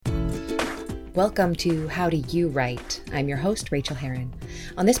Welcome to How Do You Write? I'm your host, Rachel Herron.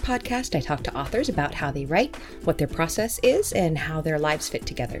 On this podcast, I talk to authors about how they write, what their process is, and how their lives fit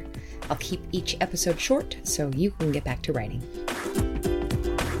together. I'll keep each episode short so you can get back to writing.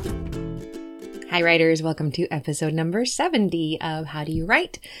 Hi writers, welcome to episode number 70 of How Do You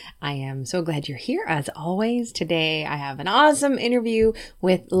Write? I am so glad you're here as always. Today I have an awesome interview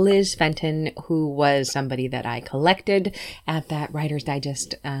with Liz Fenton, who was somebody that I collected at that Writer's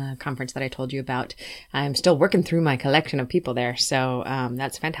Digest conference that I told you about. I'm still working through my collection of people there, so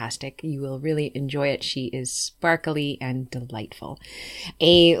that's fantastic. You will really enjoy it. She is sparkly and delightful.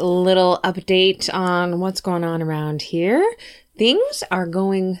 A little update on what's going on around here. Things are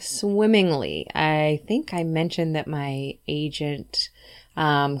going swimmingly. I think I mentioned that my agent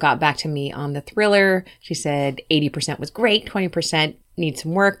got back to me on the thriller. She said 80% was great, 20% needs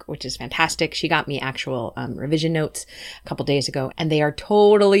some work, which is fantastic. She got me actual revision notes a couple days ago, and they are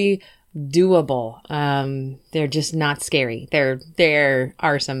totally doable. They're just not scary. There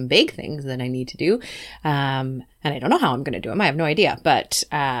are some big things that I need to do. And I don't know how I'm going to do them. I have no idea, but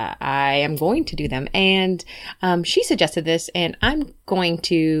I am going to do them. And she suggested this, and I'm going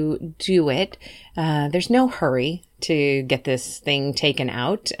to do it. There's no hurry to get this thing taken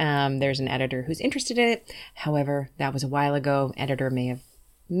out. There's an editor who's interested in it. However, that was a while ago. Editor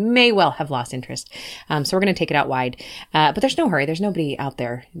may well have lost interest. So we're going to take it out wide. But there's no hurry. There's nobody out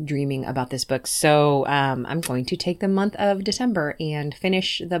there dreaming about this book. So I'm going to take the month of December and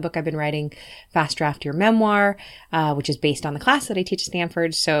finish the book I've been writing, Fast Draft Your Memoir, which is based on the class that I teach at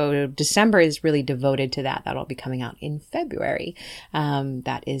Stanford. So December is really devoted to that. That'll be coming out in February.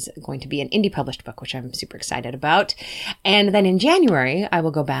 That is going to be an indie published book, which I'm super excited about. And then in January, I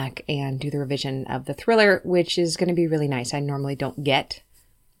will go back and do the revision of the thriller, which is going to be really nice. I normally don't get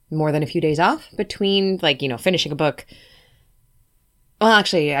more than a few days off between, finishing a book. Well,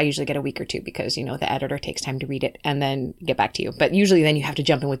 actually, I usually get a week or two because, the editor takes time to read it and then get back to you. But usually then you have to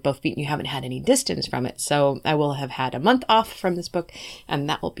jump in with both feet and you haven't had any distance from it. So I will have had a month off from this book, and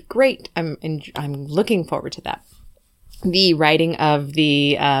that will be great. I'm looking forward to that. The writing of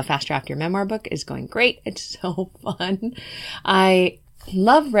the Fast Draft Your Memoir book is going great. It's so fun. I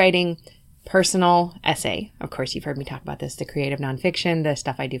love writing personal essay. Of course, you've heard me talk about this, the creative nonfiction, the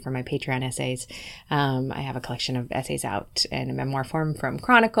stuff I do for my Patreon essays. I have a collection of essays out in a memoir form from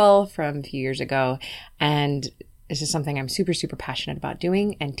Chronicle from a few years ago. And this is something I'm super, super passionate about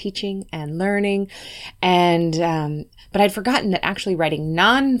doing and teaching and learning. And, but I'd forgotten that actually writing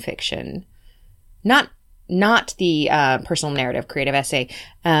nonfiction, not the personal narrative creative essay,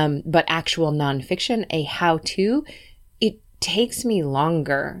 but actual nonfiction, a how-to, takes me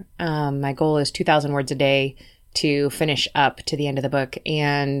longer. My goal is 2,000 words a day to finish up to the end of the book.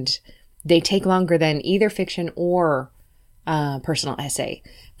 And they take longer than either fiction or personal essay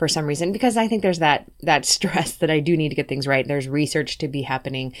for some reason, because I think there's that stress that I do need to get things right. There's research to be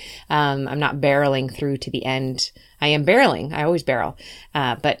happening. I'm not barreling through to the end. I am barreling. I always barrel,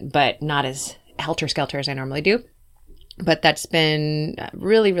 but not as helter-skelter as I normally do. But that's been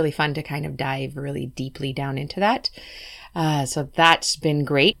really, really fun to kind of dive really deeply down into that. So that's been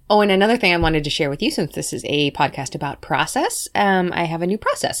great. Oh, and another thing I wanted to share with you, since this is a podcast about process, I have a new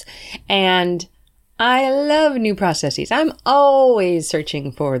process, and I love new processes. I'm always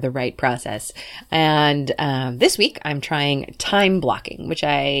searching for the right process. And this week I'm trying time blocking, which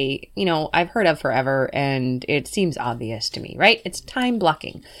I've heard of forever, and it seems obvious to me, right? It's time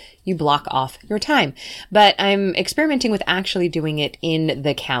blocking. You block off your time. But I'm experimenting with actually doing it in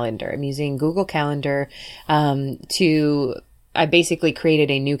the calendar. I'm using Google Calendar I basically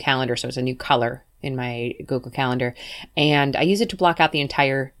created a new calendar, so it's a new color in my Google Calendar. And I use it to block out the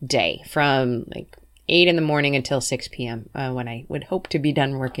entire day from 8 in the morning until 6 p.m. When I would hope to be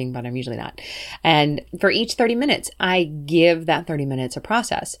done working, but I'm usually not. And for each 30 minutes, I give that 30 minutes a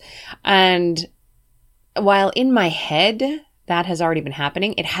process. And while in my head, that has already been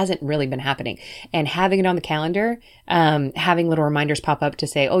happening, it hasn't really been happening. And having it on the calendar, having little reminders pop up to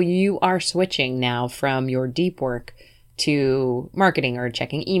say, oh, you are switching now from your deep work to marketing or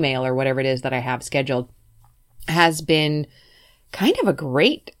checking email or whatever it is that I have scheduled, has been kind of a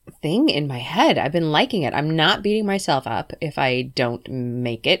great thing in my head. I've been liking it. I'm not beating myself up if I don't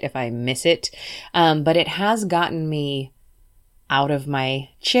make it, if I miss it. But it has gotten me out of my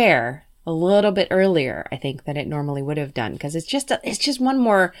chair a little bit earlier, I think, than it normally would have done. Because it's just one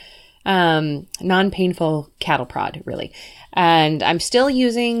more non-painful cattle prod, really. And I'm still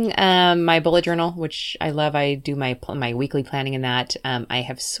using my bullet journal, which I love. I do my weekly planning in that. I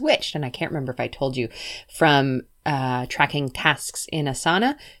have switched, and I can't remember if I told you, from tracking tasks in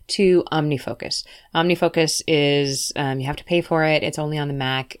Asana to OmniFocus. OmniFocus is, you have to pay for it. It's only on the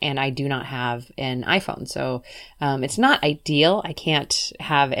Mac, and I do not have an iPhone. So it's not ideal. I can't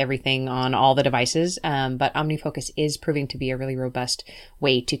have everything on all the devices, but OmniFocus is proving to be a really robust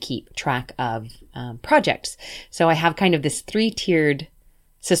way to keep track of projects. So I have kind of this 3-tiered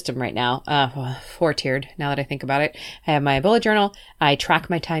system right now, 4-tiered now that I think about it. I have my bullet journal. I track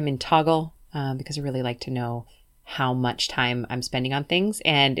my time in Toggl because I really like to know how much time I'm spending on things.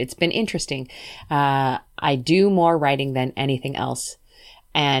 And it's been interesting. I do more writing than anything else.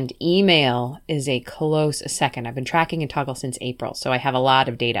 And email is a close second. I've been tracking in Toggl since April, so I have a lot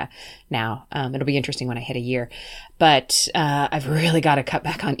of data now. It'll be interesting when I hit a year. But I've really got to cut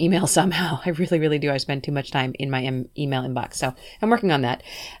back on email somehow. I really, really do. I spend too much time in my email inbox. So I'm working on that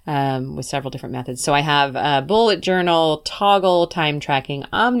with several different methods. So I have bullet journal, Toggl, time tracking,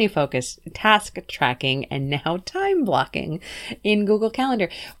 OmniFocus, task tracking, and now time blocking in Google Calendar.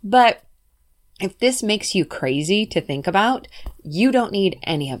 But if this makes you crazy to think about, you don't need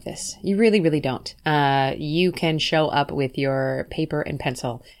any of this. You really, really don't. You can show up with your paper and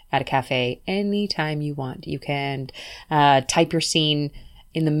pencil at a cafe anytime you want. You can type your scene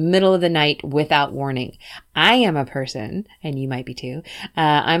in the middle of the night without warning. I am a person, and you might be too,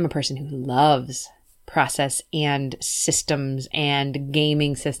 I'm a person who loves process and systems and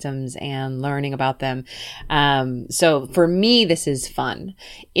gaming systems and learning about them. So for me, this is fun.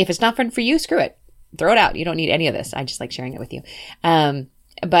 If it's not fun for you, screw it. Throw it out. You don't need any of this. I just like sharing it with you.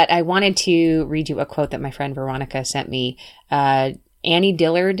 But I wanted to read you a quote that my friend Veronica sent me. Annie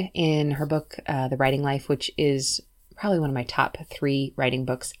Dillard, in her book, The Writing Life, which is probably one of my top 3 writing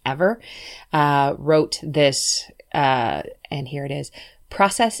books ever, wrote this, and here it is.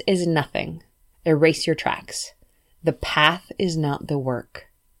 Process is nothing. Erase your tracks. The path is not the work.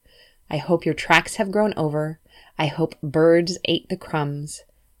 I hope your tracks have grown over. I hope birds ate the crumbs.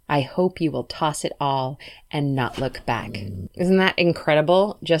 I hope you will toss it all and not look back. Isn't that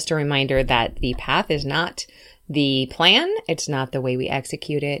incredible? Just a reminder that the path is not the plan. It's not the way we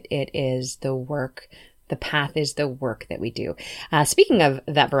execute it. It is the work. The path is the work that we do. Speaking of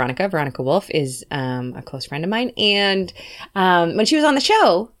that, Veronica Wolf is a close friend of mine. And when she was on the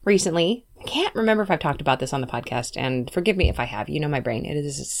show recently, I can't remember if I've talked about this on the podcast, and forgive me if I have. You know my brain. It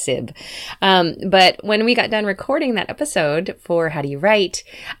is a sieve. But when we got done recording that episode for How Do You Write,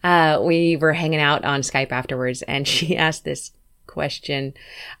 we were hanging out on Skype afterwards, and she asked this question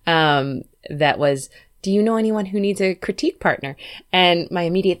that was, do you know anyone who needs a critique partner? And my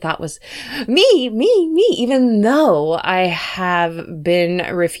immediate thought was, me, even though I have been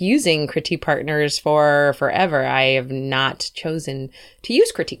refusing critique partners for forever. I have not chosen to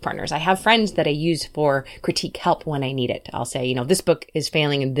use critique partners. I have friends that I use for critique help when I need it. I'll say, this book is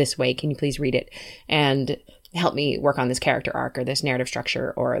failing in this way. Can you please read it and help me work on this character arc or this narrative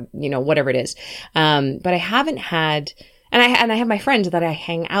structure or, whatever it is. But I haven't had... And I have my friends that I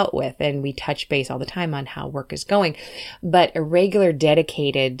hang out with, and we touch base all the time on how work is going. But a regular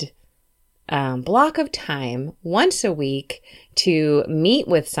dedicated block of time once a week to meet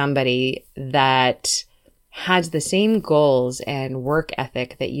with somebody that has the same goals and work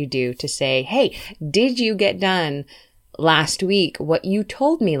ethic that you do, to say, hey, did you get done last week what you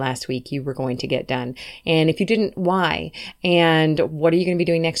told me last week you were going to get done? And if you didn't, why? And what are you going to be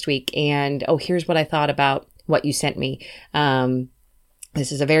doing next week? And, here's what I thought about what you sent me.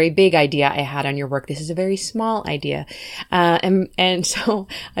 This is a very big idea I had on your work. This is a very small idea. And so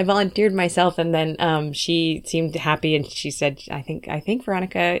I volunteered myself, and then, she seemed happy, and she said, I think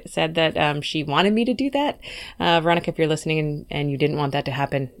Veronica said that, she wanted me to do that. Veronica, if you're listening and you didn't want that to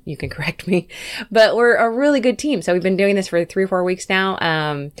happen, you can correct me, but we're a really good team. So we've been doing this for 3 or 4 weeks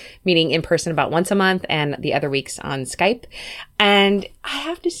now, meeting in person about once a month and the other weeks on Skype. And I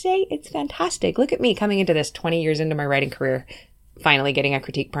have to say, it's fantastic. Look at me coming into this 20 years into my writing career, finally getting a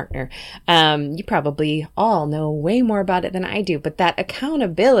critique partner. You probably all know way more about it than I do, but that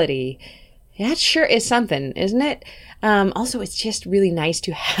accountability, that sure is something, isn't it? Also, it's just really nice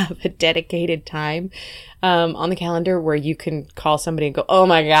to have a dedicated time on the calendar where you can call somebody and go, oh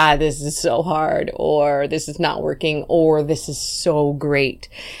my God, this is so hard, or this is not working, or this is so great.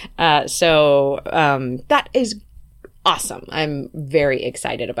 So that is awesome. I'm very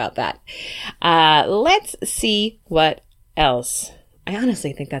excited about that. Let's see what else. I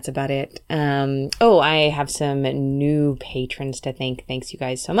honestly think that's about it. I have some new patrons to thank. Thanks you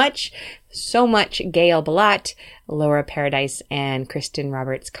guys so much. So much. Gail Balat, Laura Paradise, and Kristen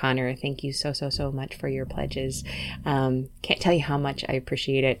Roberts Connor. Thank you so much for your pledges. Can't tell you how much I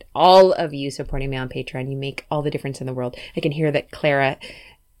appreciate it. All of you supporting me on Patreon. You make all the difference in the world. I can hear that Clara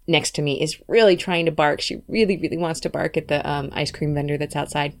next to me is really trying to bark. She really, really wants to bark at the ice cream vendor that's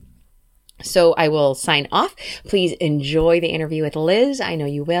outside. So I will sign off. Please enjoy the interview with Liz. I know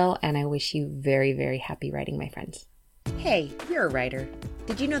you will, and I wish you very, very happy writing, my friends. Hey, you're a writer.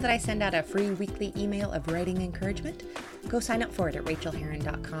 Did you know that I send out a free weekly email of writing encouragement? Go sign up for it at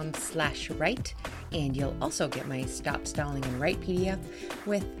rachelherron.com/write, and you'll also get my Stop Stalling and Write PDF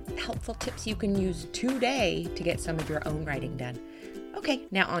with helpful tips you can use today to get some of your own writing done. Okay,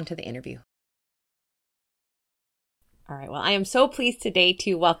 now on to the interview. All right, well, I am so pleased today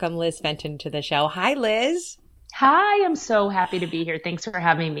to welcome Liz Fenton to the show. Hi, Liz. Hi, I'm so happy to be here. Thanks for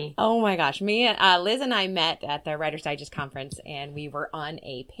having me. Oh my gosh. Liz and I met at the Writer's Digest conference, and we were on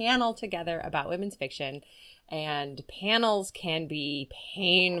a panel together about women's fiction. And panels can be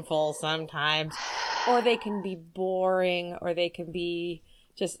painful sometimes, or they can be boring, or they can be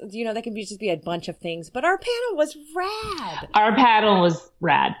just, they can just be a bunch of things. But our panel was rad. Our panel was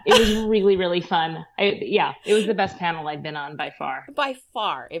rad. It was really, really fun. It was the best panel I've been on by far. By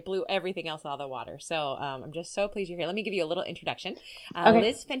far. It blew everything else out of the water. So I'm just so pleased you're here. Let me give you a little introduction. Okay.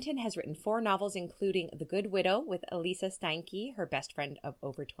 Liz Fenton has written 4 novels, including The Good Widow with Elisa Steinke, her best friend of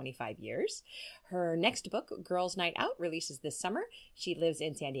over 25 years. Her next book, Girls Night Out, releases this summer. She lives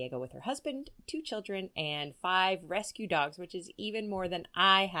in San Diego with her husband, 2 children, and 5 rescue dogs, which is even more than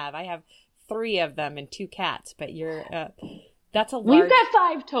I have. I have 3 of them and 2 cats, but that's a large... We've got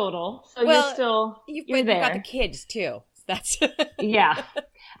 5 total, so you're there. You've got the kids too. That's yeah,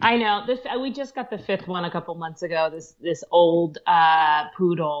 I know. We just got the 5th one a couple months ago. This old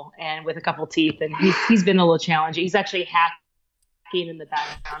poodle and with a couple teeth, and he's been a little challenging. He's actually hacking in the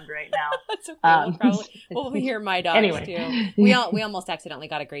background right now. That's okay. We'll hear my dogs too. We almost accidentally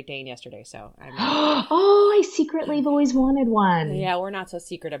got a Great Dane yesterday, so oh, I secretly have always wanted one. Yeah, we're not so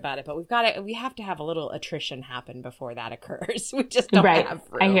secret about it, but we have to have a little attrition happen before that occurs. We just don't have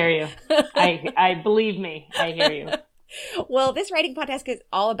room. I hear you. I believe me. I hear you. Well, this writing podcast is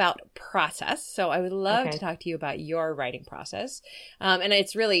all about process, so I would love to talk to you about your writing process. And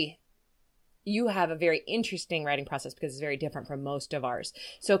it's really, you have a very interesting writing process because it's very different from most of ours.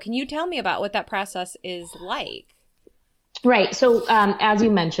 So can you tell me about what that process is like? Right. So as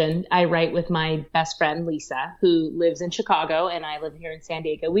you mentioned, I write with my best friend, Lisa, who lives in Chicago, and I live here in San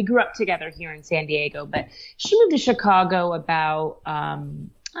Diego. We grew up together here in San Diego, but she moved to Chicago about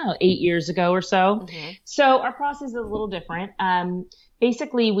 8 years ago or so. Mm-hmm. So our process is a little different.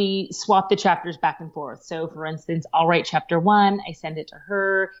 Basically, we swap the chapters back and forth. So, for instance, I'll write chapter 1. I send it to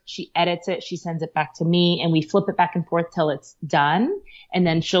her. She edits it. She sends it back to me. And we flip it back and forth till it's done. And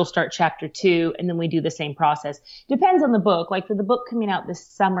then she'll start chapter 2. And then we do the same process. Depends on the book. Like for the book coming out this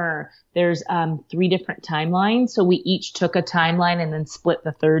summer, there's 3 different timelines. So we each took a timeline and then split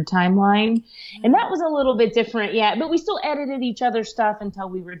the 3rd timeline. And that was a little bit different. Yeah. But we still edited each other's stuff until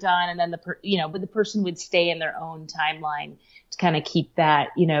we were done. And then but the person would stay in their own timeline to kind of keep that,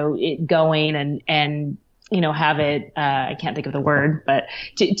 it going and have it, I can't think of the word, but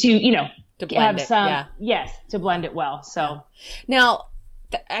to blend have it, some, yes, to blend it well. So now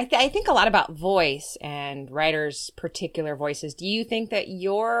I think a lot about voice and writers' particular voices. Do you think that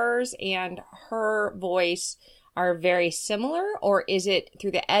yours and her voice are very similar, or is it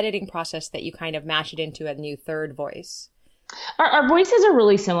through the editing process that you kind of mash it into a new 3rd voice? Our voices are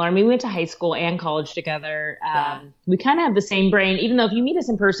really similar. I mean, we went to high school and college together. We kind of have the same brain, even though if you meet us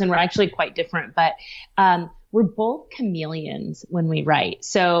in person, we're actually quite different. But we're both chameleons when we write.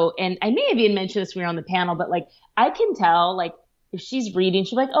 So, and I may have even mentioned this when we were on the panel, but like I can tell, like if she's reading,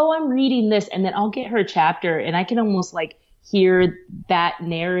 she's like, "Oh, I'm reading this," and then I'll get her chapter, and I can almost like hear that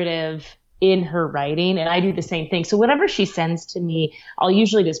narrative in her writing, and I do the same thing. So whatever she sends to me, I'll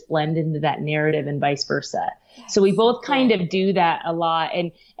usually just blend into that narrative and vice versa. So we both kind of do that a lot.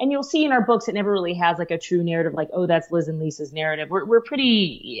 And you'll see in our books, it never really has like a true narrative, like, oh, that's Liz and Lisa's narrative. We're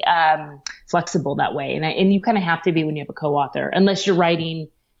pretty flexible that way. And you kind of have to be when you have a co-author, unless you're writing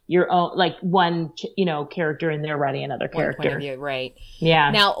your own, like one, character and they're writing another character. One point of view, right.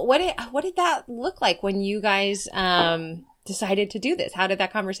 Yeah. Now, what did that look like when you guys decided to do this? How did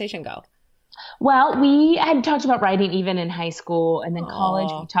that conversation go? Well, we had talked about writing even in high school, and then college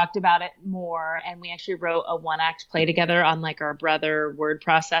we talked about it more, and we actually wrote a 1-act play together on like our Brother word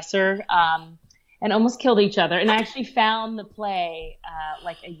processor, and almost killed each other. And I actually found the play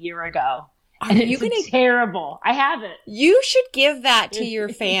like a year ago. Are you gonna terrible? I have it. You should give that to your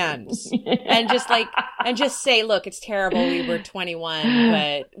fans and just say, look, it's terrible. We were 21,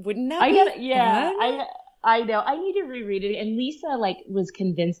 but wouldn't that be fun? I know. I need to reread it. And Lisa like was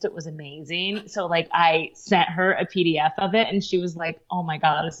convinced it was amazing. So like I sent her a PDF of it and she was like, "Oh my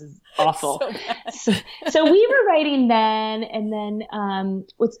God, this is awful." So we were writing then, and then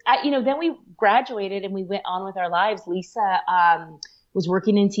then we graduated and we went on with our lives. Lisa was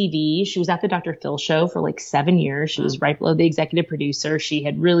working in TV. She was at the Dr. Phil show for like 7 years. She was right below the executive producer. She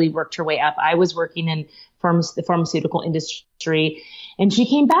had really worked her way up. I was working in the pharmaceutical industry. And she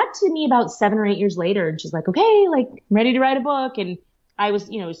came back to me about 7 or 8 years later and she's like, "Okay, like I'm ready to write a book." And I was,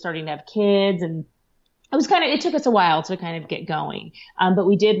 starting to have kids, and it took us a while to kind of get going. But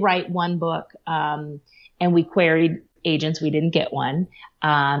we did write one book, and we queried agents. We didn't get one.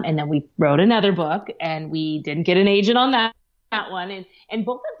 And then we wrote another book and we didn't get an agent on that one. And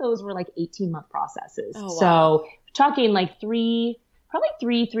both of those were like 18-month processes. Oh, wow. So talking like three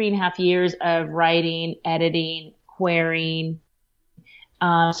and a half years of writing, editing, querying.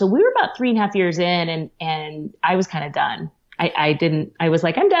 So we were about 3.5 years in and I was kind of done. I was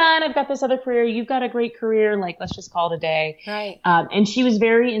like, "I'm done. I've got this other career. You've got a great career. Like, let's just call it a day." Right. And she was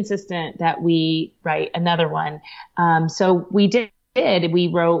very insistent that we write another one. So we did. We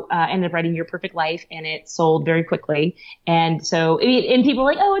wrote, ended up writing Your Perfect Life, and it sold very quickly. And so, and people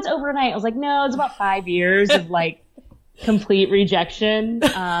were like, "Oh, it's overnight." I was like, "No, it's about 5 years of like complete rejection."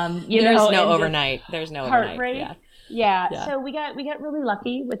 There's no overnight. There's no heartbreak. overnight. Yeah. So we got really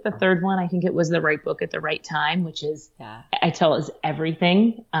lucky with the third one. I think it was the right book at the right time, which is, I tell is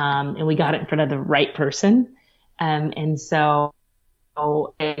everything. And we got it in front of the right person. And so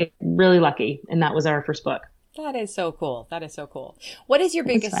really lucky. And that was our first book. That is so cool. What is your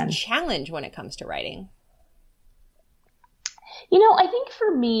biggest challenge when it comes to writing? I think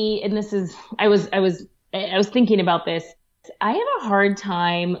for me, and this is, I was thinking about this. I have a hard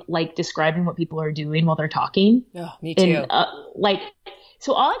time like describing what people are doing while they're talking. Oh, me too. And,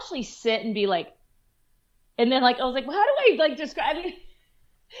 so I'll actually sit and be like, and then like, I was like, well, how do I like describe it?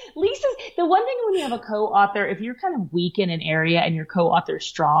 Lisa's the one thing when you have a co-author, if you're kind of weak in an area and your co-author is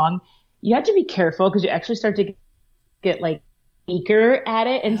strong, you have to be careful because you actually start to get like weaker at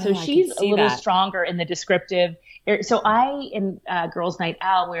it. And so she's a little stronger in the descriptive. So in Girls Night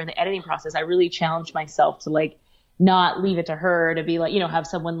Out, where in the editing process, I really challenged myself to like, not leave it to her to be like, have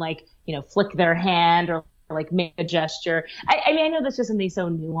someone like, flick their hand or like make a gesture. I mean, I know that's just something so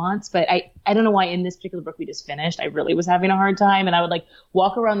nuanced, but I don't know why in this particular book we just finished, I really was having a hard time, and I would like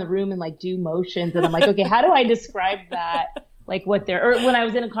walk around the room and like do motions, and I'm like, okay, how do I describe that? Like or when I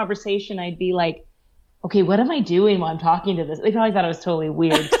was in a conversation, I'd be like, okay, what am I doing while I'm talking to this? They probably thought I was totally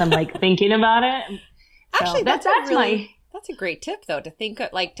weird because I'm like thinking about it. So actually, that's a great tip though, to think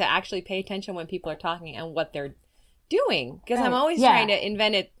like to actually pay attention when people are talking and what they're doing, because I'm always trying to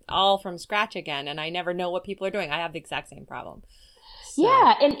invent it all from scratch again, and I never know what people are doing. I have the exact same problem. So.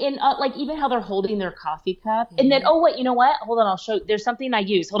 Yeah, and like even how they're holding their coffee cup, and then wait, you know what? Hold on, I'll show you. There's something I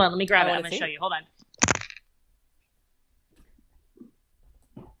use. Hold on, let me grab it. I'm going to show you. Hold on.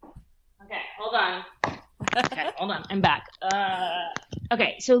 Okay, hold on. Okay, hold on. I'm back.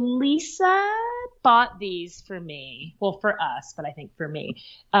 Okay, so Lisa bought these for me. Well, for us, but I think for me.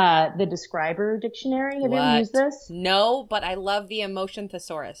 The Describer Dictionary. Have you ever used this? No, but I love the Emotion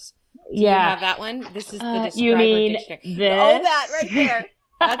Thesaurus. Do you have that one? This is the Describer you mean Dictionary. This? Oh, that right there.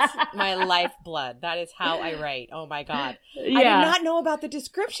 That's my lifeblood. That is how I write. Oh my God. Yeah. I did not know about the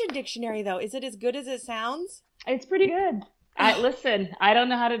Description Dictionary though. Is it as good as it sounds? It's pretty good. Listen, I don't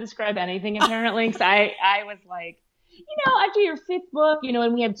know how to describe anything apparently, because I was like, after your fifth book,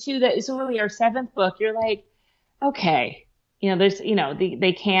 and we have two so really our seventh book, you're like, okay, there's,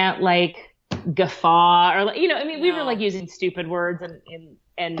 they can't like guffaw or like, we were like using stupid words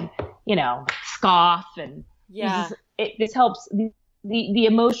and scoff, and this helps the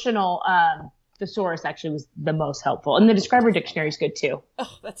emotional, thesaurus actually was the most helpful, and the Describer Dictionary is good too.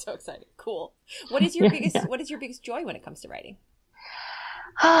 Oh, that's so exciting. Cool. What is your biggest joy when it comes to writing?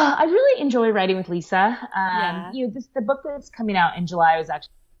 I really enjoy writing with Lisa. The book that's coming out in July was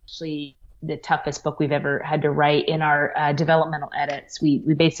actually the toughest book we've ever had to write in our developmental edits. We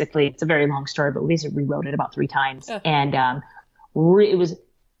basically, it's a very long story, but we basically rewrote it about 3 times. Oh. And it was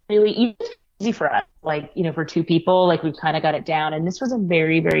really easy for us, like, for 2 people, like we kind of got it down. And this was a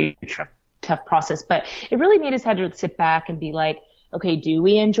very, very tough process, but it really made us have to sit back and be like, okay, do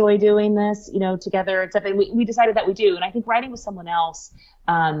we enjoy doing this, together and stuff? And we decided that we do. And I think writing with someone else,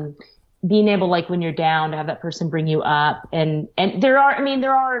 being able, like when you're down, to have that person bring you up, and there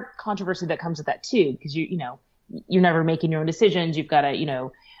are controversy that comes with that too, because you're never making your own decisions. You've got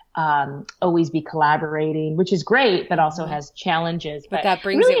to, always be collaborating, which is great, but also has challenges. But that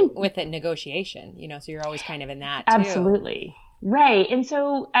brings really, with it negotiation, so you're always kind of in that too. Absolutely. Right. And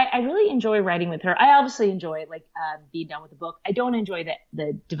so I really enjoy writing with her. I obviously enjoy like being done with the book. I don't enjoy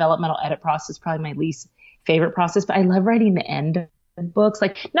the developmental edit process, probably my least favorite process, but I love writing the end of books.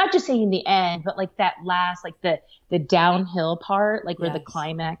 Like not just saying the end, but like that last, like the downhill part, like where the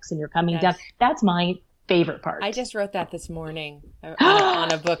climax and you're coming down. That's my favorite part. I just wrote that this morning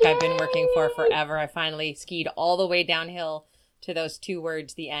on a book I've been working for forever. I finally skied all the way downhill to those 2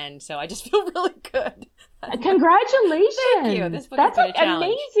 words, the end. So I just feel really good. Congratulations! Thank you. This book That's has been a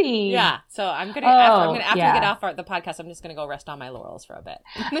challenge. amazing. Yeah. So I'm gonna after we get off the podcast, I'm just gonna go rest on my laurels for a bit.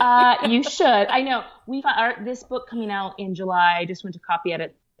 You should. I know we found this book coming out in July. I just went to copy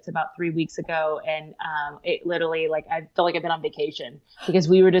edit. It's about 3 weeks ago, and it literally like I feel like I've been on vacation because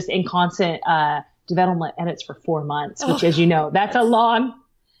we were just in constant development edits for 4 months, which, as you know, that's a long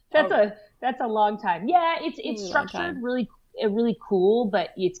time. Yeah, it's structured really cool, but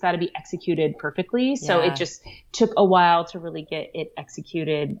it's got to be executed perfectly. So it just took a while to really get it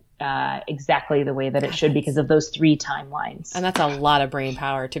executed exactly the way that it should because of those 3 timelines. And that's a lot of brain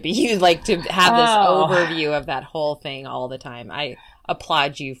power to be used, like to have this overview of that whole thing all the time. I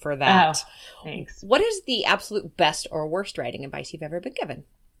applaud you for that. Oh, thanks. What is the absolute best or worst writing advice you've ever been given?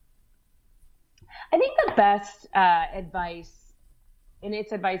 I think the best advice, and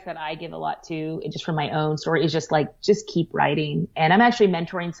it's advice that I give a lot too, just from my own story, is just keep writing. And I'm actually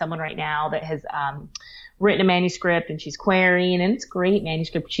mentoring someone right now that has written a manuscript and she's querying, and it's great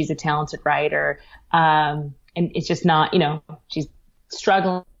manuscript. She's a talented writer. And it's just not, she's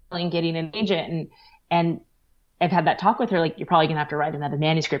struggling getting an agent. And I've had that talk with her, like, you're probably going to have to write another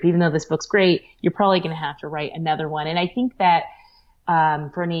manuscript. Even though this book's great, you're probably going to have to write another one. And I think that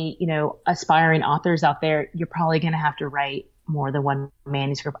for any, aspiring authors out there, you're probably going to have to write more than one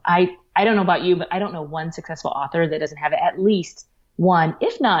manuscript. I don't know about you, but I don't know one successful author that doesn't have at least one,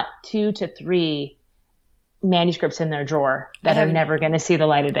 if not 2 to 3 manuscripts in their drawer that are never going to see the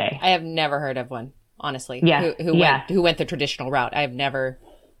light of day. I have never heard of one, honestly. Yeah. Who went the traditional route. I have never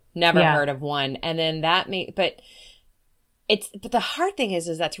heard of one. And then but the hard thing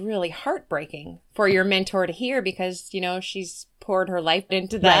is that's really heartbreaking for your mentor to hear because, she's poured her life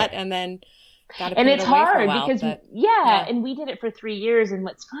into that and then got to put it away for a while. And it's hard because, and we did it for 3 years. And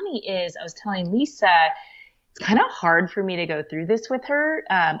what's funny is I was telling Lisa, it's kind of hard for me to go through this with her.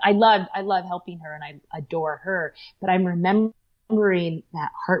 I love helping her and I adore her, but I'm remembering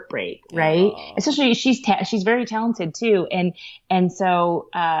that heartbreak, right? Oh. Especially she's very talented too. And so,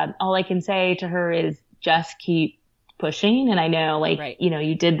 all I can say to her is just keep pushing. And I know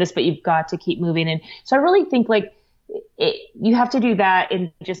you did this, but you've got to keep moving. And so I really think you have to do that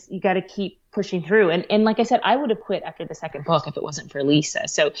and just, you got to keep pushing through. And like I said, I would have quit after the second book if it wasn't for Lisa.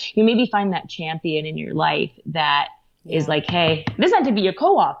 So you maybe find that champion in your life that is like, hey, it doesn't have to be your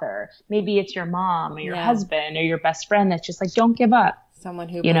co-author. Maybe it's your mom or your husband or your best friend that's just like, don't give up. Someone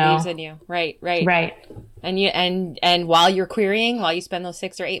who believes in you. Right. And while you're querying, while you spend those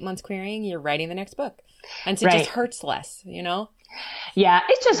 6 or 8 months querying, you're writing the next book. And so it just hurts less, Yeah,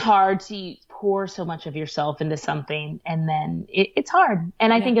 it's just hard to pour so much of yourself into something and then it's hard.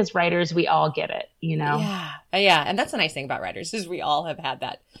 And I think as writers, we all get it, Yeah. And that's the nice thing about writers is we all have had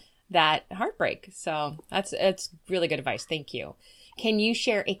that heartbreak. So it's really good advice. Thank you. Can you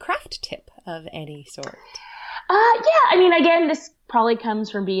share a craft tip of any sort? I mean, again, this probably comes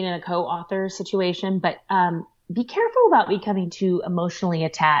from being in a co-author situation, but be careful about becoming too emotionally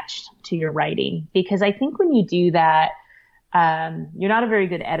attached to your writing, because I think when you do that, you're not a very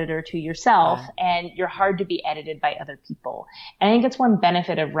good editor to yourself and you're hard to be edited by other people. And I think it's one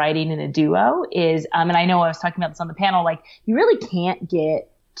benefit of writing in a duo is, and I know I was talking about this on the panel, like you really can't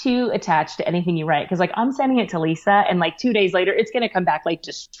get too attached to anything you write. Cause like I'm sending it to Lisa and like 2 days later, it's going to come back like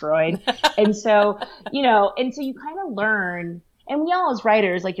destroyed. And so, you kind of learn. And we all as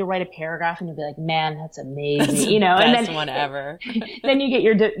writers, like you'll write a paragraph and you'll be like, man, that's amazing, and then one ever. Then you get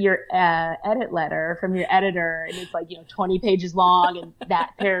your edit letter from your editor and it's like, 20 pages long and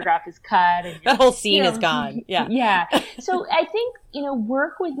that paragraph is cut. And the whole scene is gone. Yeah. Yeah. So I think,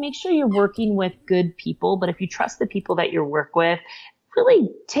 make sure you're working with good people, but if you trust the people that you work with, really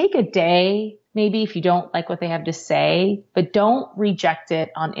take a day, maybe if you don't like what they have to say, but don't reject it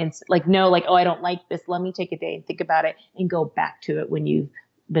on oh, I don't like this. Let me take a day and think about it and go back to it when you've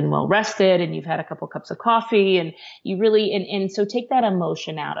been well rested and you've had a couple cups of coffee and you really, and so take that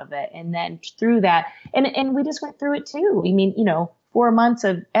emotion out of it. And then through that, and we just went through it too. I mean, 4 months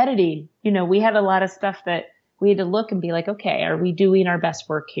of editing, we had a lot of stuff that we had to look and be like, okay, are we doing our best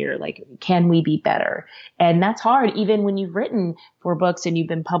work here? Like, can we be better? And that's hard. Even when you've written 4 books and you've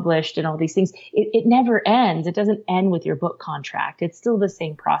been published and all these things, it never ends. It doesn't end with your book contract. It's still the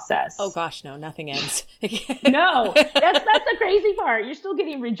same process. Oh gosh, no, nothing ends. No, that's the crazy part. You're still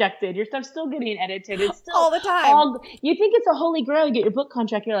getting rejected. Your stuff's still getting edited. It's still all the time. You think it's a holy grail. You get your book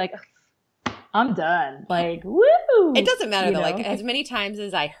contract. You're like, I'm done. Like, woo! It doesn't matter though. Like, as many times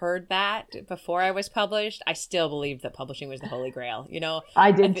as I heard that before I was published, I still believed that publishing was the holy grail. You know,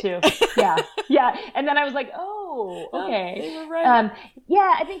 I did too. Yeah, yeah. And then I was like, oh, okay. They were right.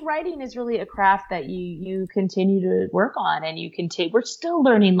 Yeah, I think writing is really a craft that you continue to work on, and you can take. We're still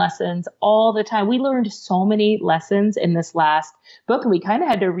learning lessons all the time. We learned so many lessons in this last book, and we kind of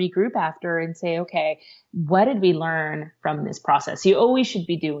had to regroup after and say, okay, what did we learn from this process? You always should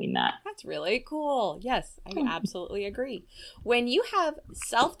be doing that. That's really cool. Yes, I absolutely agree. When you have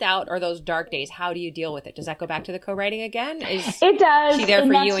self-doubt or those dark days, how do you deal with it? Does that go back to the co-writing again? It does. She there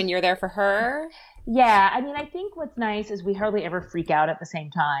for you and you're there for her? Yeah. I mean, I think what's nice is we hardly ever freak out at the same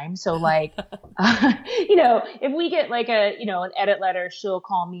time. So like, if we get like an edit letter, she'll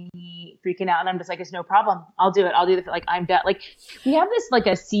call me freaking out and I'm just like, it's no problem. I'll do it. I'll do the, like, I'm done. Like we have this like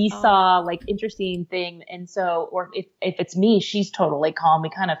a seesaw, like interesting thing. And so, or if it's me, she's totally calm.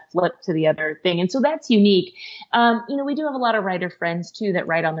 We kind of flip to the other thing. And so that's unique. We do have a lot of writer friends too that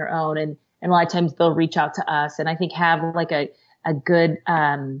write on their own. And a lot of times they'll reach out to us and I think have like a good,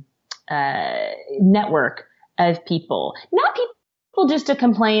 network of people, not people just to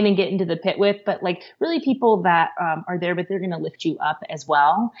complain and get into the pit with, but like really people that are there, but they're going to lift you up as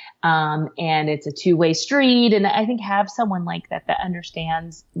well. And it's a 2-way street. And I think have someone like that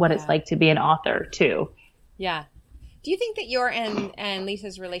understands what it's like to be an author too. Yeah. Do you think that your and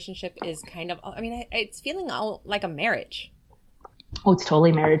Lisa's relationship is kind of, it's feeling like a marriage? Oh, it's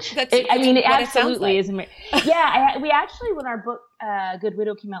totally marriage. It absolutely is. Yeah, we actually, when our book Good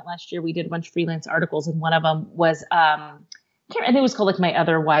Widow came out last year, we did a bunch of freelance articles, and one of them was I think it was called like My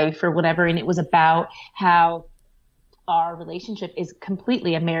Other Wife or whatever, and it was about how our relationship is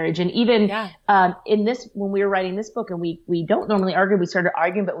completely a marriage. And even in this, when we were writing this book, and we don't normally argue, we started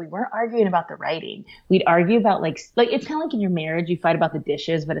arguing, but we weren't arguing about the writing. We'd argue about like it's kind of like in your marriage, you fight about the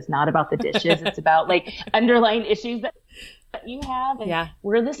dishes, but it's not about the dishes. It's about like underlying issues that you have. And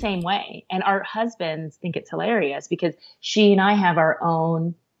we're the same way. And our husbands think it's hilarious because she and I have our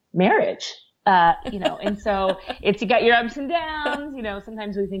own marriage. And so you got your ups and downs,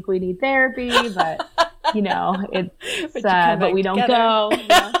 sometimes we think we need therapy, but but we don't go,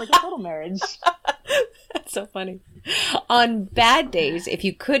 it's like a total marriage. That's so funny. On bad days, if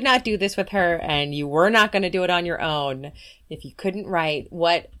you could not do this with her and you were not going to do it on your own, if you couldn't write,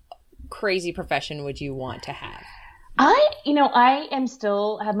 what crazy profession would you want to have? I am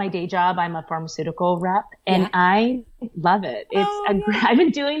still have my day job. I'm a pharmaceutical rep and I love it. I've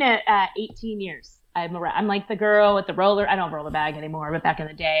been doing it 18 years. I'm like the girl with the roller. I don't roll a bag anymore, but back in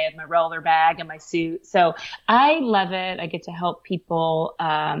the day I had my roller bag and my suit. So I love it. I get to help people,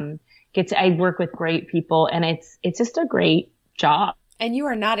 I work with great people and it's just a great job. And you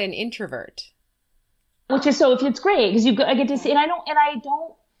are not an introvert. Which is if it's great because I get to see,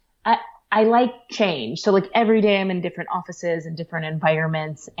 I like change. So like every day I'm in different offices and different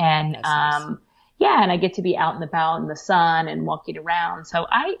environments and, nice. And I get to be out and about in the sun and walking around. So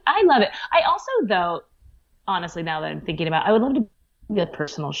I love it. I also, though, honestly, now that I'm thinking about it, I would love to be a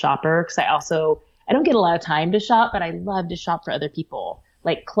personal shopper because I don't get a lot of time to shop, but I love to shop for other people,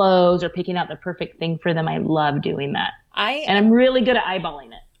 like clothes or picking out the perfect thing for them. I love doing that. And I'm really good at eyeballing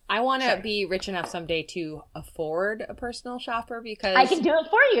it. I want to be rich enough someday to afford a personal shopper because I can do it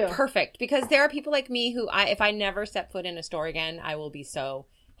for you. Perfect. Because there are people like me who if I never step foot in a store again, I will be so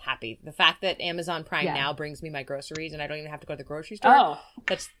happy. The fact that Amazon Prime now brings me my groceries and I don't even have to go to the grocery store.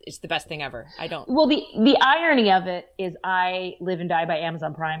 It's the best thing ever. Well, the irony of it is I live and die by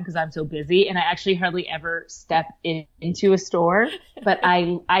Amazon Prime because I'm so busy and I actually hardly ever step into a store. But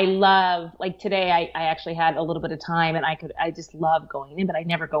I love, like today I actually had a little bit of time and I just love going in, but I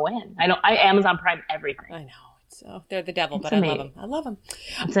never go in. I Amazon Prime everything. I know. So they're the devil, but I love them. I love them.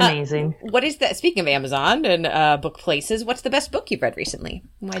 It's amazing. What is that? Speaking of Amazon and book places, what's the best book you've read recently?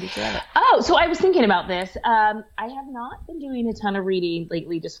 Why did you love it? Oh, so I was thinking about this. I have not been doing a ton of reading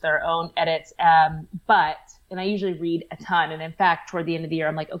lately, just with our own edits. And I usually read a ton. And in fact, toward the end of the year,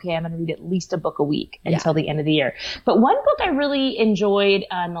 I'm like, okay, I'm going to read at least a book a week until the end of the year. But one book I really enjoyed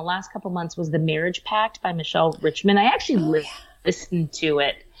in the last couple months was The Marriage Pact by Michelle Richman. I actually listened to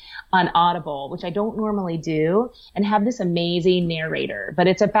it on Audible, which I don't normally do, and have this amazing narrator. But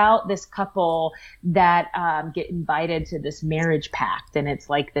it's about this couple that get invited to this marriage pact. And it's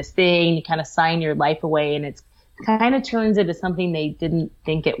like this thing, you kind of sign your life away. And it's kind of turns into something they didn't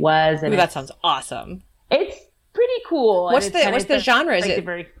think it was. And Ooh, that sounds awesome. It's pretty cool. What's the genre?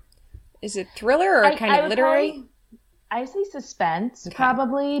 Is it thriller or kind of literary? I say suspense,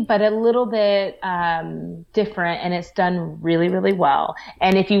 probably, but a little bit different, and it's done really, really well.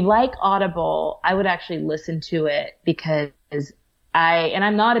 And if you like Audible, I would actually listen to it because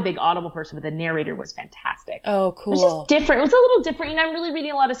I'm not a big Audible person, but the narrator was fantastic. Oh, cool. It was just different. It was a little different. I'm really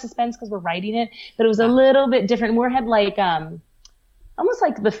reading a lot of suspense because we're writing it, but it was a little bit different. More had like, almost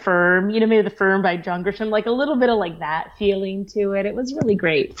like The Firm, maybe The Firm by John Grisham, like a little bit of like that feeling to it. It was really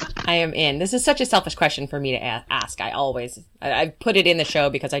great. I am in. This is such a selfish question for me to ask. I put it in the show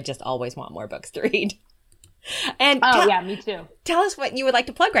because I just always want more books to read. And yeah, me too. Tell us what you would like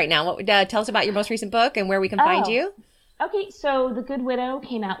to plug right now. Tell us about your most recent book and where we can find you. Okay, so The Good Widow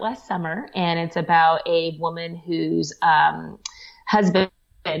came out last summer, and it's about a woman whose husband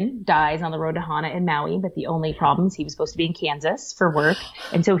dies on the road to Hana in Maui, but the only problem is he was supposed to be in Kansas for work.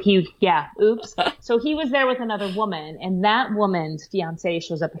 And so So he was there with another woman, and that woman's fiance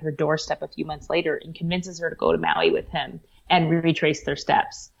shows up at her doorstep a few months later and convinces her to go to Maui with him and retrace their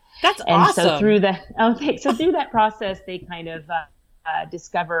steps. That's awesome. So through that process, they kind of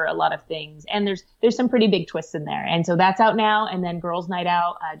discover a lot of things, and there's some pretty big twists in there. And so that's out now. And then Girls Night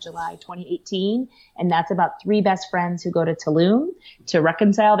Out, July 2018, and that's about 3 best friends who go to Tulum to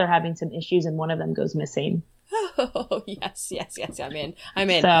reconcile. They're having some issues, and one of them goes missing. Oh, yes. I'm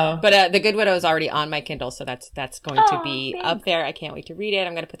in. But The Good Widow is already on my Kindle, so that's going to be up there. I can't wait to read it.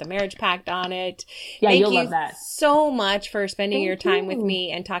 I'm going to put the Marriage Pact on it. Yeah, you'll love that. Thank you so much for spending your time with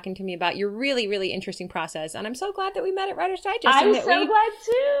me and talking to me about your really, really interesting process. And I'm so glad that we met at Writer's Digest. I'm so glad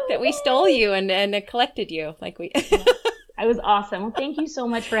too. That we stole you and collected you like we. It was awesome. Well, thank you so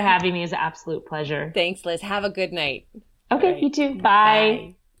much for having me. It was an absolute pleasure. Thanks, Liz. Have a good night. Okay, right. You too.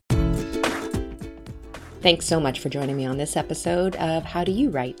 Bye. Thanks so much for joining me on this episode of How Do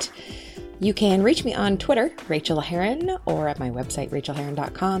You Write? You can reach me on Twitter, Rachel Herron, or at my website,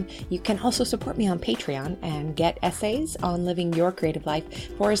 rachelherron.com. You can also support me on Patreon and get essays on living your creative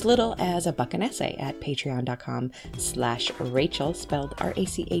life for as little as $1 an essay at patreon.com/Rachel, spelled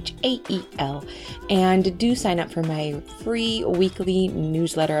Rachael. And do sign up for my free weekly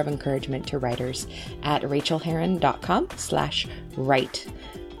newsletter of encouragement to writers at rachelherron.com/write.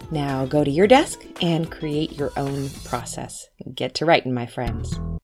 Now go to your desk and create your own process. Get to writing, my friends.